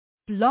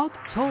Blog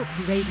Talk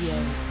Radio.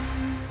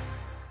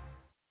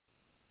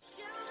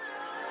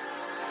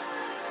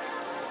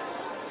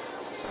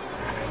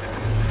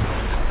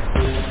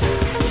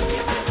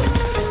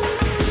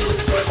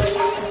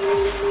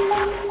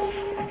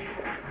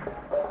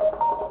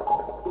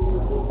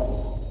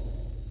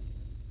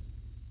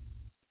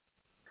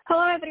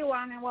 Hello,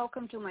 everyone, and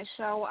welcome to my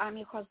show. I'm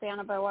your host,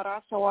 Diana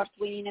Belleras,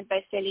 award-winning and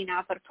best-selling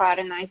author,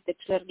 Fahrenheit, The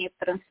Journey of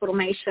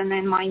Transformation,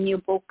 and my new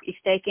book is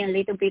taking a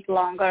little bit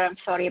longer. I'm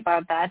sorry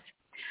about that.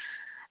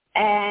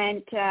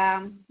 And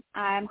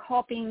I'm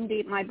hoping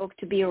my book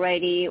to be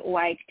ready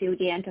right till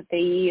the end of the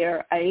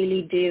year. I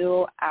really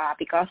do.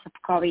 Because of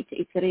COVID,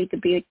 it's a little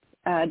bit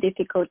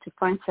difficult to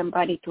find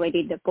somebody to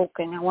edit the book,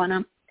 and I want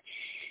to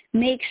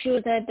make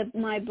sure that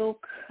my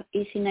book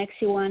is in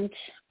excellent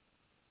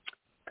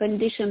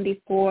condition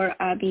before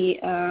I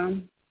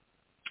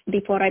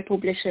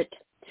publish it.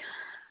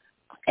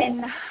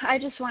 And I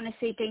just want to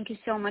say thank you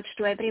so much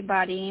to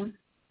everybody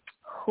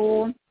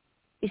who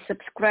is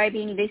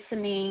subscribing,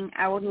 listening.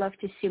 I would love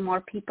to see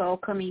more people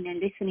coming and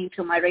listening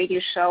to my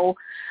radio show,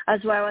 as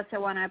well as I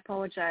want to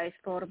apologize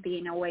for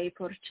being away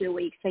for 2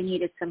 weeks. I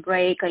needed some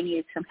break. I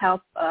needed some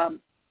help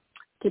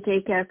to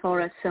take care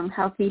for some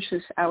health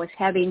issues I was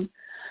having.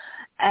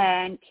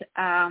 And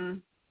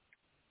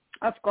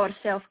of course,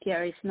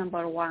 self-care is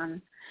number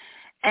one.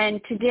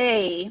 And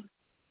today,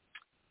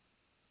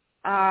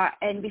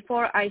 and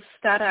before I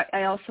start,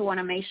 I also want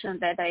to mention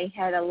that I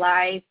had a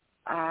live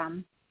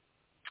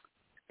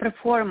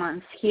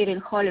performance here in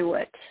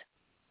Hollywood,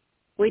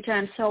 which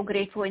I'm so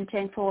grateful and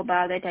thankful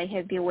about it. I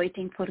have been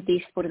waiting for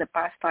this for the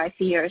past 5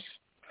 years.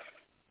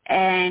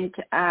 And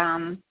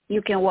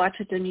you can watch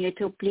it on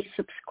YouTube. Please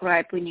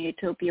subscribe on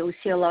YouTube. You'll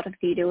see a lot of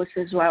videos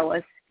as well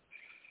as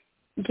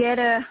get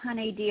an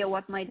idea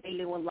what my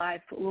daily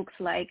life looks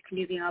like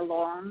living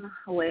alone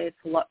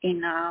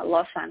in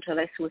Los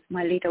Angeles with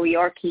my little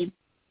Yorkie.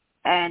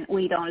 And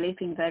we don't live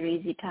in very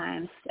easy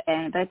times.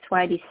 And that's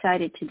why I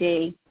decided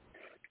today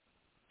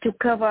to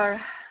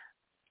cover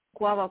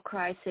global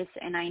crisis.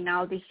 And I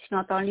know this is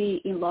not only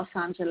in Los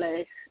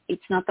Angeles.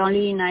 It's not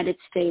only United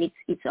States.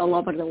 It's all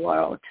over the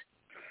world.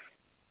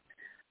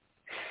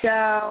 So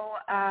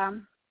I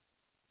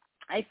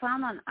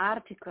found an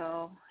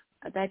article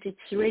that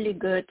it's really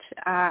good.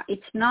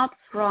 It's not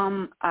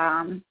from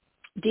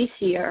this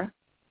year.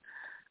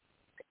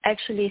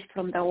 Actually, it's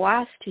from the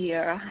last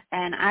year.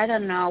 And I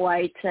don't know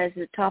why it says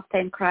the top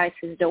 10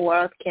 crises the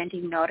world can't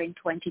ignore in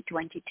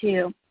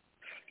 2022.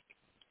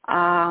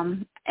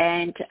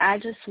 And I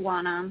just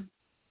want to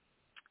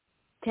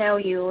tell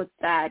you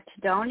that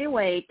the only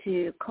way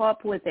to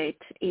cope with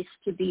it is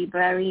to be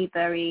very,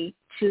 very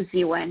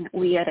choosy when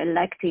we are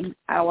electing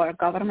our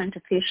government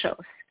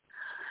officials.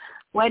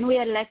 When we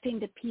are electing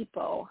the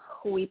people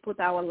who we put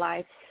our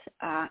lives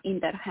in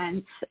their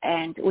hands,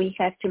 and we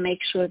have to make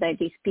sure that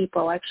these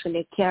people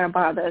actually care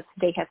about us,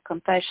 they have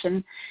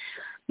compassion,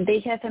 they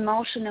have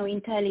emotional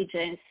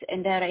intelligence,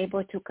 and they're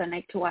able to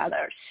connect to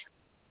others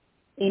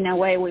in a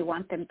way we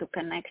want them to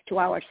connect, to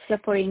our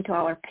suffering, to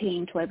our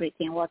pain, to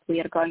everything what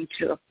we are going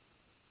through.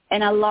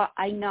 And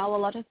I know a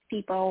lot of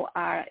people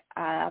are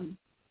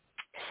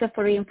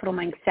suffering from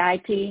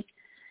anxiety.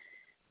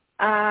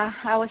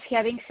 I was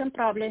having some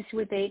problems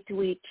with it,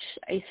 which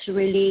is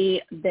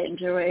really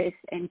dangerous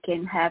and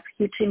can have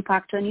huge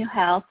impact on your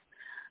health.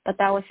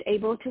 But I was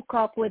able to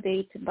cope with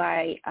it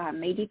by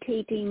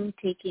meditating,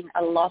 taking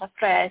a lot of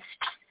rest,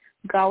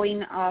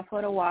 going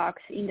for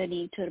walks in the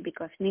nature,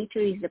 because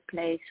nature is the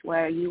place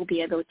where you'll be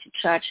able to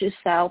charge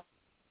yourself,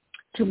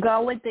 to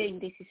go within.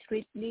 This is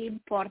really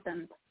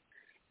important.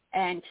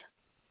 And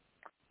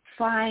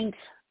find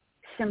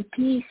some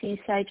peace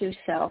inside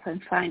yourself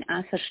and find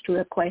answers to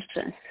the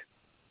questions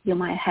you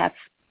might have.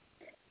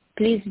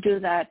 Please do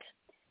that.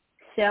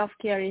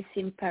 Self-care is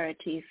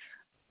imperative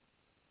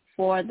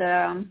for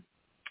the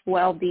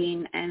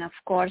well-being. And of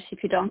course,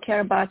 if you don't care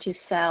about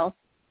yourself,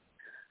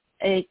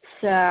 it's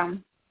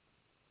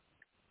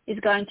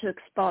going to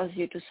expose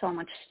you to so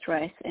much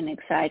stress and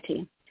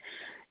anxiety.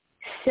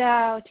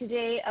 So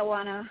today I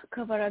want to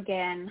cover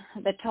again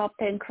the top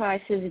 10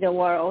 crises the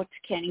world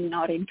can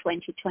ignore in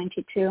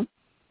 2022.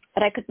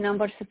 Record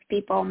numbers of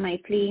people may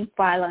flee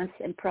violence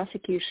and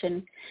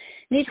persecution,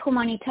 need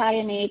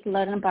humanitarian aid,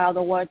 learn about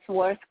the world's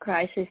worst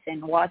crisis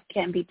and what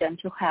can be done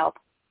to help.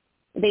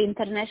 The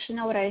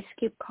International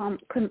Rescue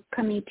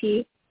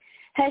Committee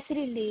has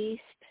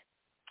released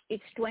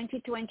its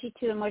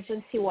 2022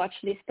 emergency watch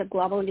list, a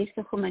global list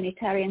of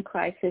humanitarian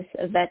crises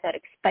that are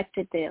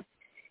expected to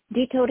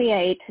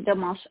deteriorate the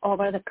most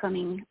over the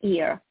coming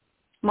year.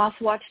 Most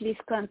watch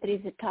list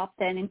countries, the top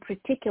 10 in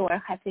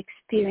particular, have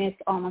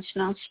experienced almost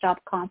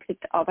non-stop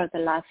conflict over the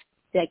last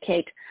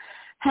decade,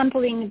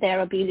 hampering their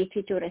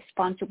ability to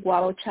respond to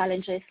global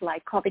challenges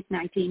like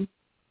COVID-19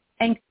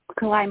 and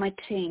climate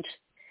change.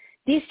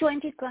 These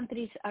 20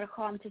 countries are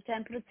home to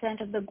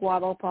 10% of the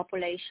global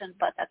population,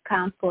 but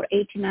account for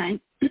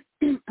 89%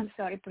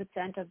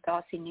 of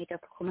those in need of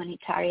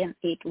humanitarian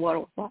aid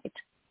worldwide.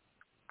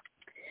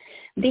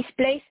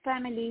 Displaced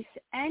families,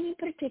 and in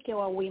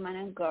particular women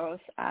and girls,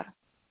 are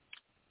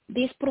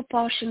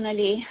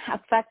disproportionately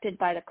affected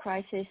by the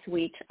crisis,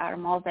 which are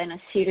more than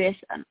a serious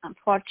and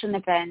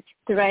unfortunate event,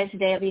 stressed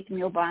David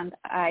Miliband,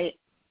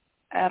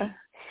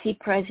 IRC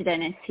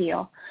president and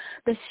CEO.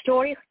 The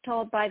story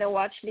told by the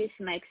watch list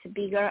makes a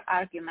bigger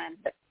argument.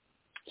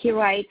 He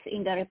writes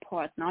in the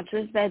report, not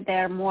just that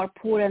there are more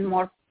poor and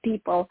more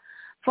people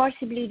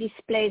forcibly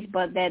displaced,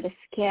 but that the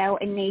scale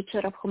and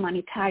nature of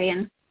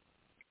humanitarian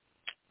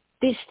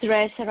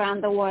distress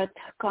around the world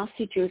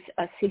constitutes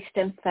a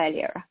system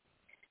failure.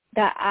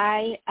 The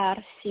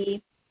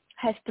IRC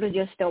has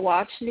produced a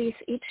watch list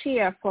each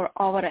year for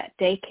over a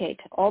decade.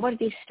 Over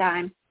this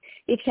time,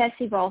 it has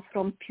evolved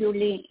from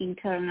purely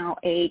internal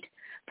aid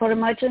for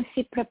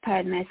emergency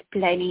preparedness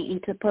planning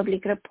into a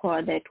public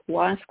report that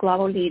warns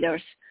global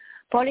leaders,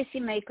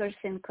 policymakers,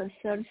 and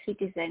concerned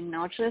citizens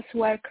not just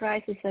where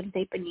crises are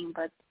deepening,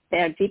 but they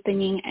are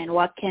deepening and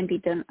what can be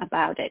done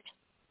about it.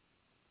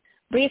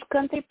 Brief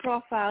country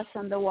profiles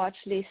on the watch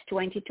list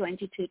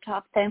 2022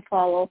 top 10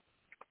 follow.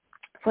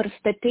 For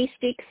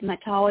statistics,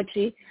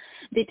 methodology,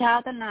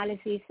 detailed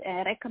analysis,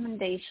 and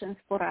recommendations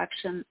for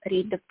action,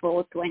 read the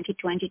full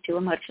 2022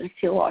 Emergency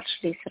Watch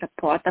List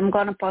report. I'm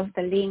going to post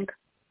the link,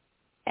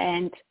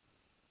 and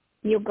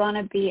you're going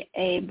to be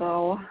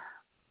able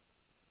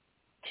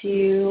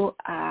to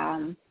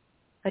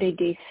read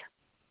this.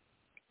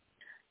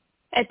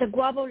 At the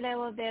global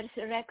level, there's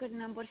record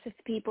numbers of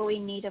people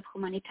in need of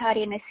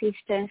humanitarian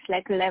assistance,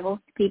 like level of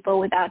people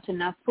without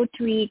enough food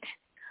to eat.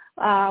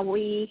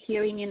 We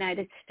here in the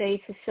United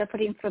States are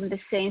suffering from the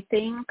same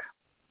thing,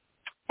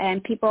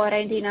 and people are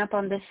ending up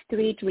on the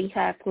street. We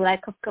have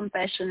lack of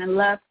compassion and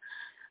love.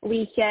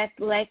 We have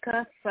lack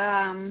of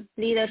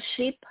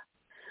leadership,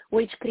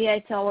 which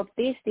creates all of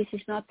this. This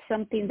is not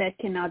something that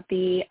cannot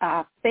be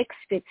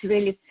fixed. It's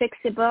really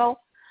fixable.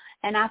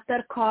 And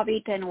after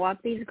COVID and what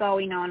is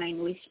going on,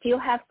 and we still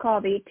have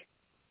COVID,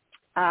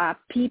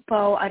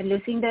 people are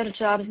losing their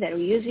jobs. They're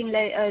losing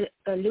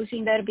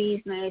their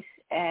business,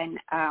 and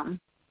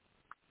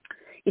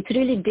it's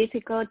really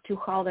difficult to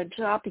hold a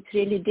job. It's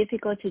really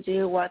difficult to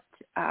do what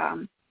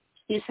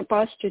you're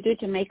supposed to do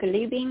to make a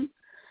living,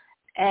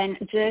 and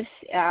just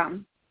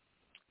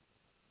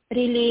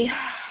really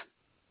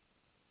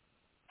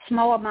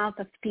small amount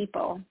of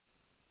people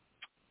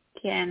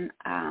can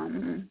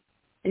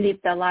live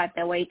the life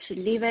the way to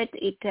live it.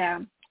 It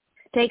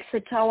takes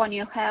a toll on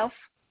your health,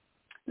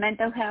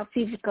 mental health,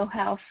 physical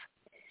health,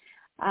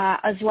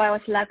 as well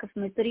as lack of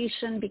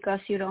nutrition because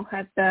you don't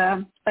have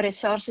the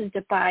resources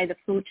to buy the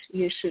food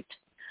you should.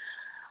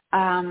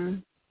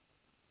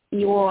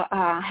 You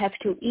have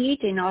to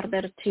eat in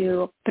order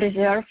to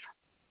preserve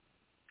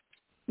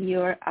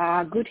your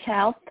good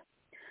health.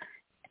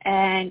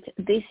 And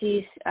this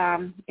is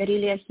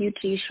really a huge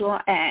issue,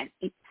 and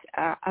it's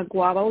a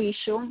global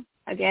issue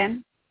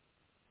again.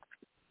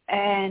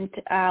 And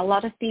a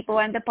lot of people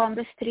end up on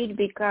the street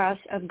because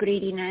of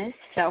greediness,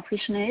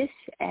 selfishness,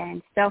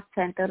 and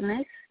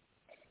self-centeredness.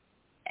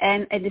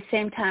 And at the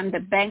same time,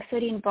 the banks are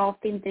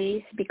involved in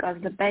this because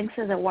the banks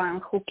are the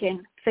ones who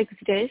can fix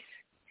this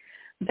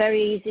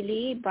very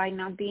easily by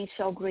not being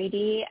so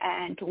greedy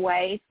and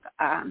waive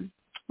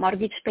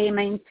mortgage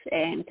payments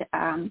and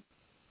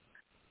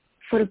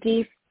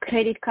forgive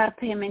credit card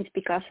payments,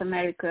 because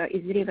America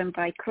is driven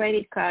by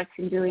credit cards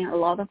and doing a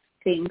lot of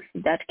things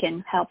that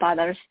can help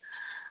others.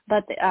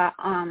 But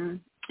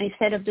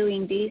instead of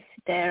doing this,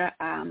 they're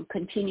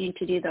continuing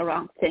to do the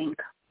wrong thing.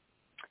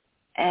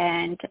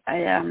 And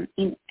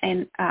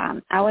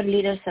our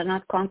leaders are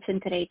not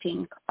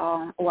concentrating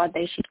on what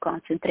they should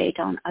concentrate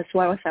on, as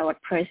well as our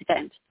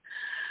president.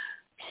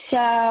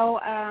 So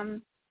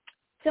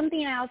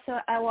something else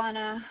I want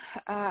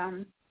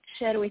to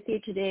share with you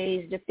today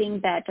is the thing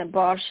that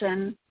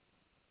abortion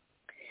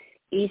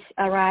is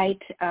a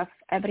right of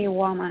every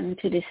woman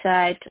to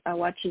decide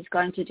what she's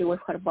going to do with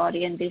her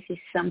body, and this is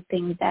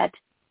something that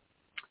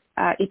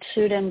it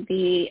shouldn't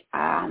be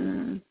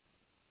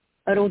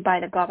ruled by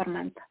the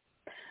government.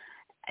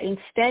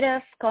 Instead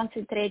of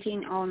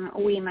concentrating on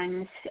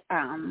women's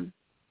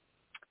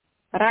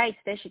rights,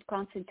 they should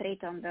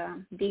concentrate on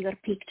the bigger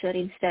picture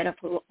instead of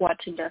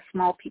watching the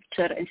small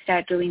picture and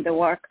start doing the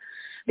work.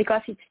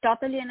 Because it's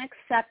totally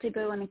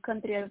unacceptable in a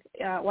country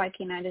like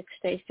the United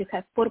States to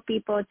have poor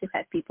people, to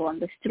have people on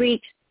the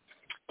street,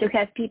 to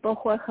have people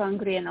who are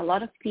hungry, and a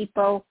lot of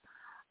people,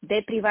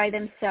 they provide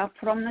themselves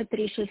from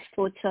nutritious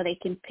food so they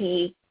can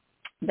pay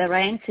the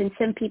rent. And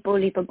some people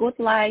live a good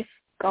life.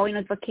 Going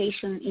on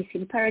vacation is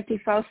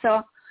imperative.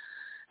 Also,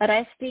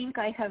 resting,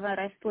 I have a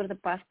rest for the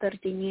past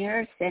 13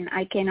 years, and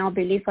I cannot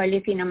believe I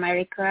live in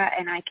America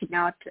and I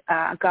cannot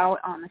go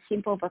on a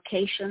simple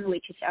vacation,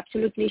 which is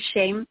absolutely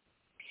shame.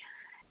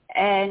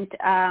 And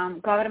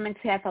governments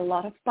have a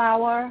lot of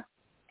power,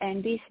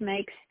 and this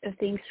makes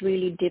things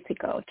really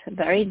difficult,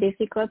 very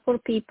difficult for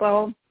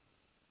people.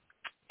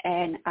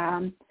 And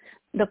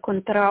the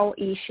control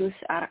issues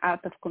are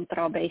out of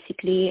control,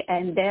 basically,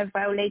 and they're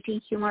violating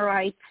human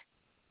rights,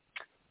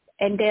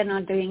 and they're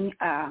not doing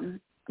a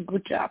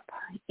good job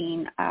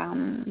in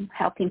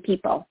helping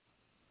people.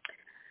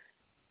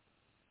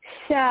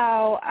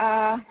 So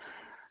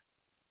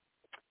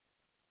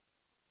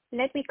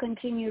let me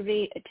continue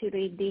to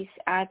read this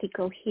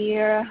article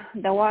here.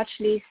 The watch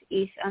list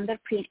is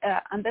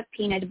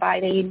underpinned by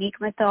the unique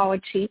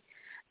methodology.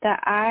 The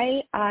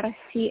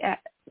IRC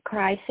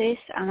crisis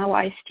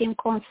analysis team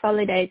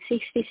consolidates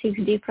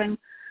 66 different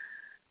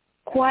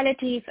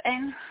qualitative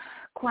and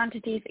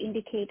quantitative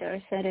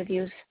indicators and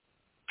reviews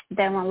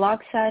them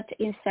alongside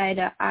inside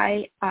the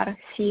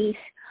IRCs.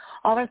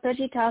 Over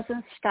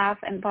 30,000 staff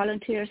and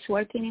volunteers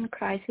working in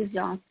crisis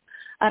zones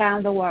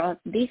around the world.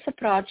 This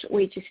approach,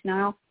 which is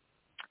now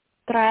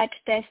tried,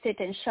 tested,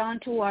 and shown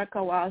to work,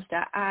 allows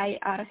the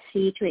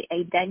IRC to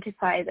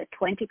identify the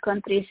 20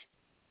 countries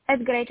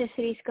at greatest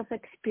risk of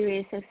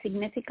experiencing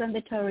significant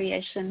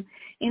deterioration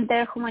in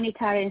their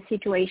humanitarian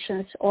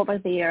situations over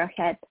the year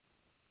ahead.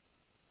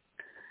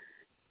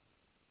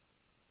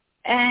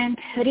 And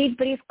read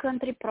brief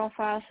country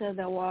profiles of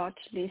the watch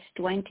list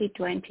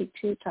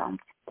 2022 Tom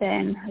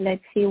 10.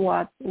 Let's see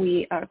what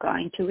we are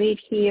going to read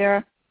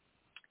here.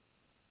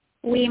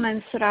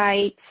 Women's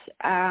rights,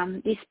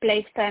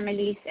 displaced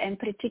families, and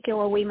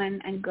particular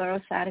women and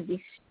girls are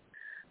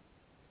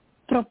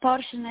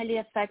disproportionately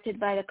affected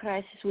by the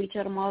crisis, which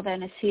are more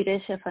than a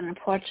series of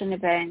unfortunate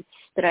events.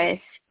 Stress,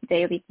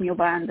 David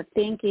Newman. The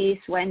thing is,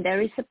 when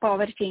there is a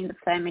poverty in the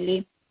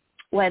family,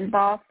 when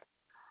both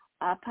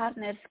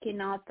partners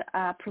cannot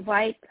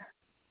provide,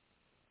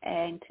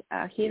 and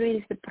here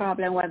is the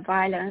problem when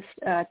violence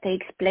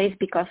takes place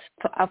because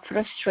of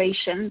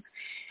frustration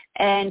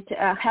and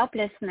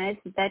helplessness,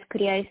 that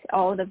creates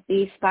all of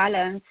this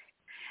violence.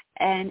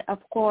 And of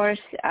course,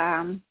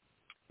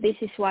 this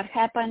is what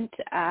happened.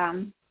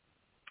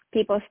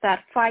 People start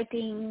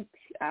fighting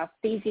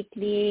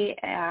physically,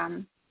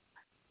 and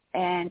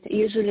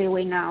usually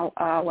we know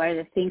where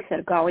the things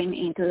are going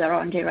into the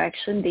wrong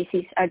direction. This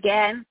is,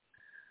 again,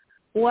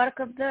 work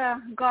of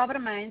the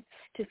government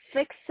to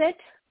fix it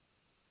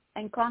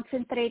and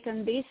concentrate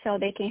on this so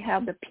they can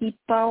help the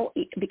people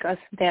because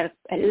they're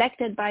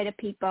elected by the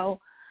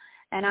people.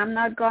 And I'm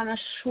not going to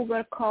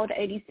sugarcoat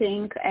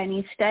anything. And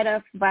instead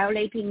of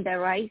violating their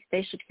rights,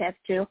 they should have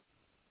to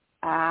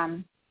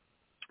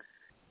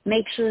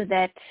make sure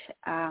that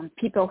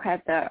people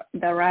have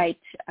the right,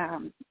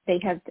 they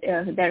have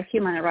their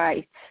human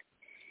rights.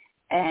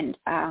 And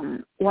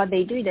what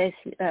they do is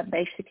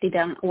basically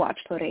don't watch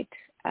for it.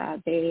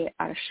 They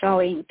are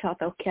showing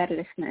total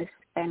carelessness,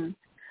 and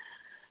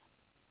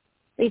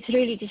it's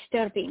really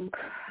disturbing.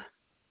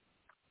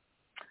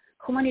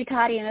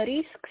 Humanitarian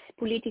risks,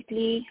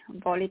 politically,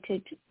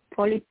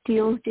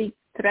 volatility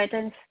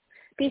threatens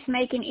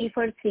peacemaking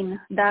efforts in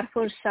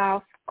Darfur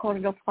South,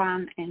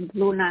 Kordofan, and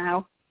Blue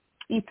Nile.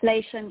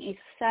 Inflation is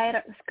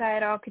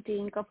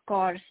skyrocketing, of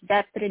course.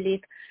 Debt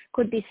relief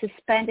could be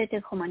suspended.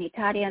 The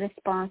humanitarian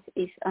response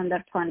is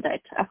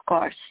underfunded, of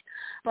course.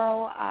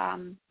 So,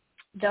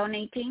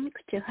 donating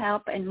to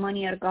help and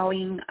money are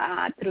going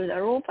through the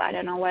roof. I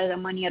don't know where the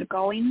money are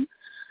going.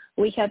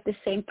 We have the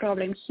same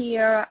problem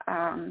here.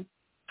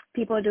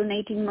 People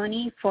donating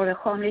money for the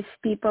homeless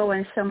people,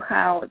 and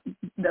somehow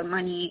the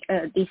money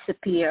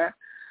disappear.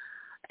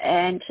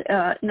 And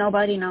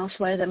nobody knows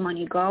where the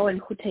money go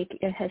and who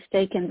has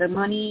taken the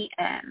money.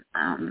 And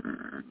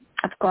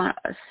of course,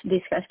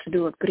 this has to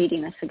do with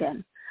greediness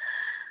again.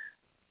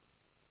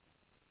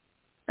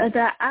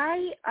 The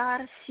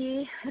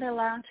IRC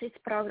relaunched its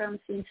programs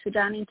in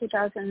Sudan in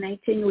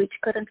 2019, which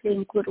currently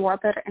include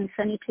water and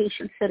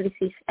sanitation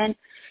services and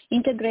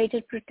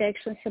integrated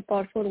protection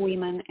support for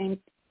women and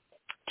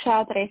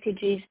child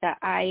refugees. The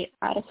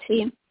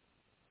IRC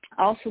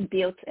also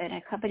built and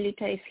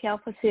rehabilitates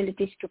health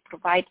facilities to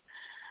provide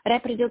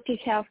reproductive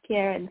health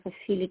care and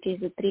facilities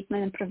the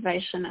treatment and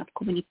prevention of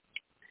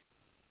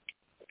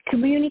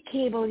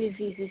communicable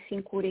diseases,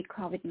 including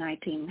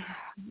COVID-19.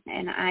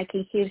 And I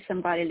can hear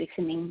somebody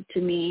listening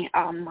to me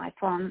on my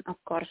phone. Of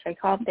course, I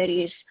hope there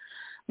is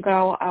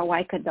grow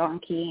like a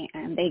donkey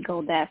and they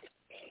go deaf.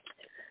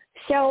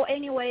 So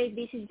anyway,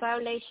 this is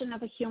violation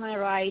of a human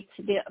rights,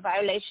 the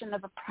violation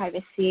of a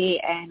privacy,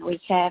 and we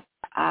have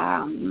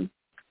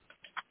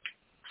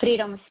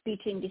freedom of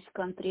speech in this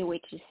country,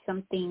 which is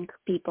something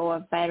people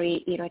are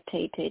very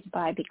irritated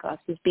by because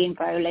it's being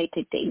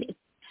violated daily.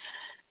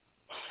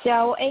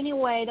 So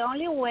anyway, the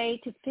only way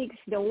to fix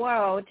the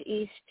world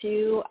is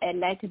to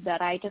elect the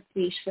right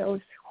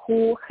officials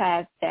who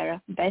have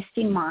their best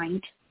in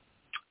mind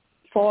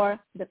for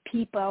the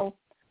people,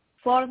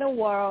 for the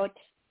world,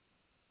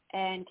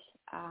 and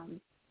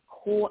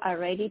who are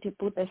ready to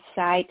put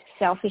aside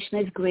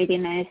selfishness,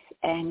 greediness,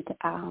 and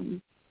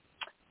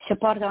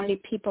support only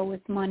people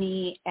with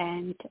money.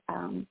 And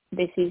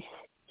this is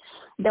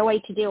the way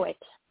to do it.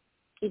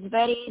 It's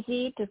very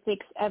easy to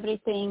fix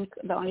everything.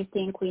 The only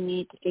thing we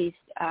need is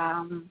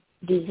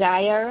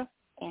desire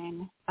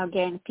and,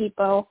 again,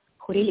 people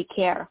who really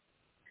care.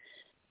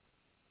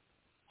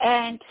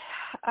 And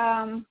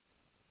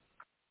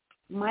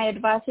my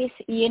advice is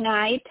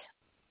unite.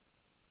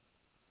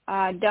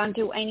 Don't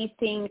do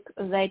anything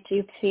that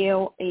you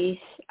feel is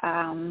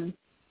wrong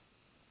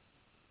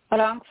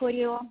for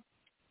you,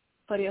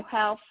 for your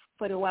health,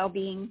 for your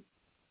well-being.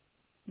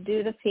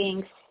 Do the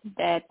things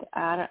that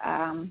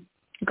are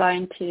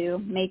going to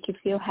make you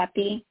feel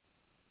happy.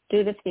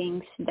 Do the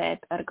things that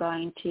are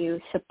going to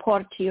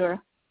support your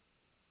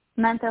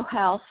mental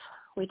health,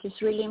 which is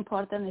really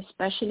important,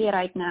 especially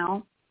right now.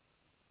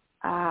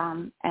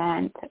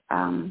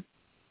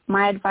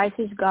 My advice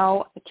is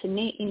go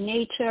in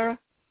nature,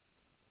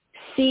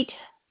 sit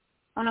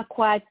on a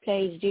quiet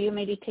place, do your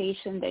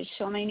meditation. There's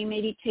so many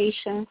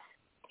meditations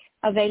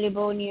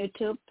available on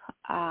YouTube.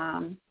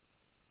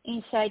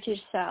 Inside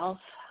yourself,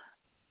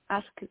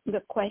 ask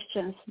the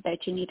questions that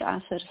you need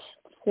answers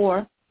for.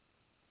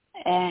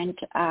 And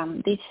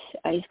this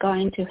is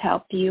going to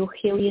help you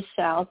heal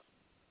yourself.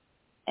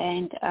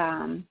 And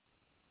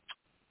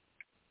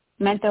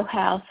mental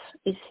health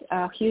is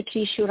a huge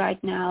issue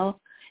right now.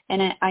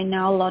 And I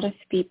know a lot of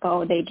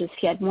people, they just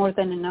get more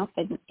than enough,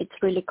 and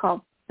it's really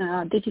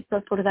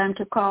difficult for them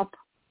to cope.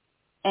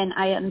 And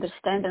I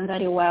understand them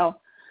very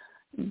well.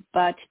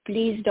 But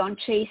please don't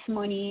chase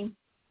money.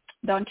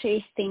 Don't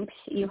chase things.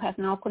 You have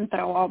no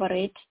control over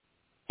it.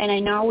 And I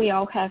know we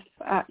all have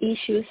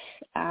issues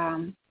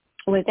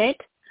with it.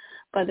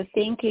 But the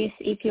thing is,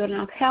 if you're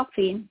not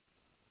healthy,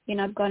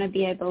 you're not going to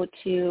be able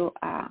to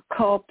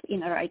cope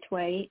in the right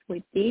way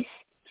with this.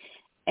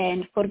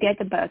 And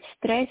forget about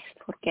stress,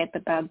 forget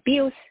about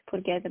bills,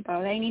 forget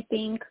about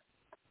anything,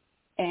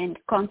 and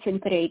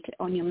concentrate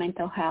on your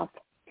mental health.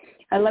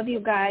 I love you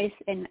guys.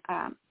 And,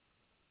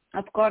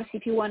 of course,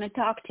 if you want to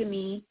talk to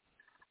me,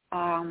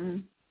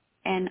 my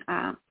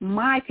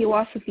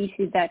philosophy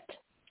is that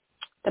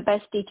the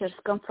best teachers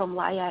come from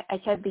life. I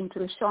have been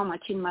through so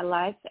much in my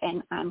life,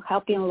 and I'm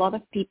helping a lot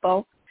of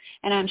people,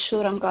 and I'm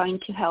sure I'm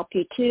going to help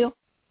you too.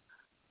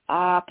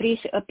 Please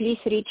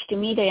reach to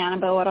me,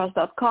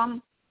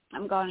 DianaBelleRose.com.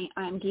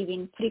 I'm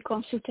giving free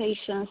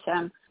consultations,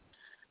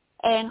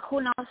 and who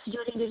knows,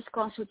 during this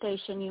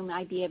consultation you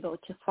might be able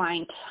to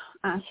find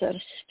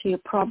answers to your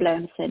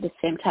problems. At the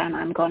same time,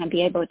 I'm going to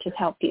be able to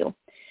help you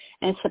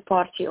and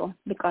support you,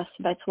 because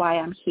that's why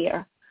I'm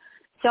here.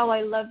 So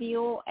I love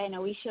you, and I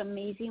wish you an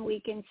amazing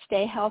weekend.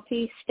 Stay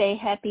healthy, stay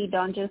happy.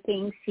 Don't do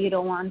things you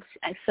don't want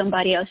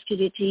somebody else to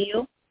do to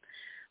you.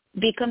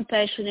 Be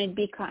compassionate,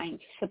 be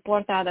kind,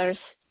 support others,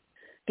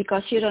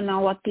 because you don't know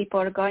what people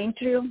are going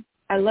through.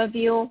 I love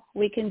you.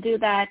 We can do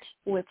that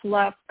with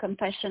love,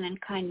 compassion, and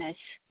kindness.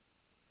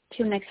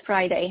 Till next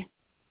Friday.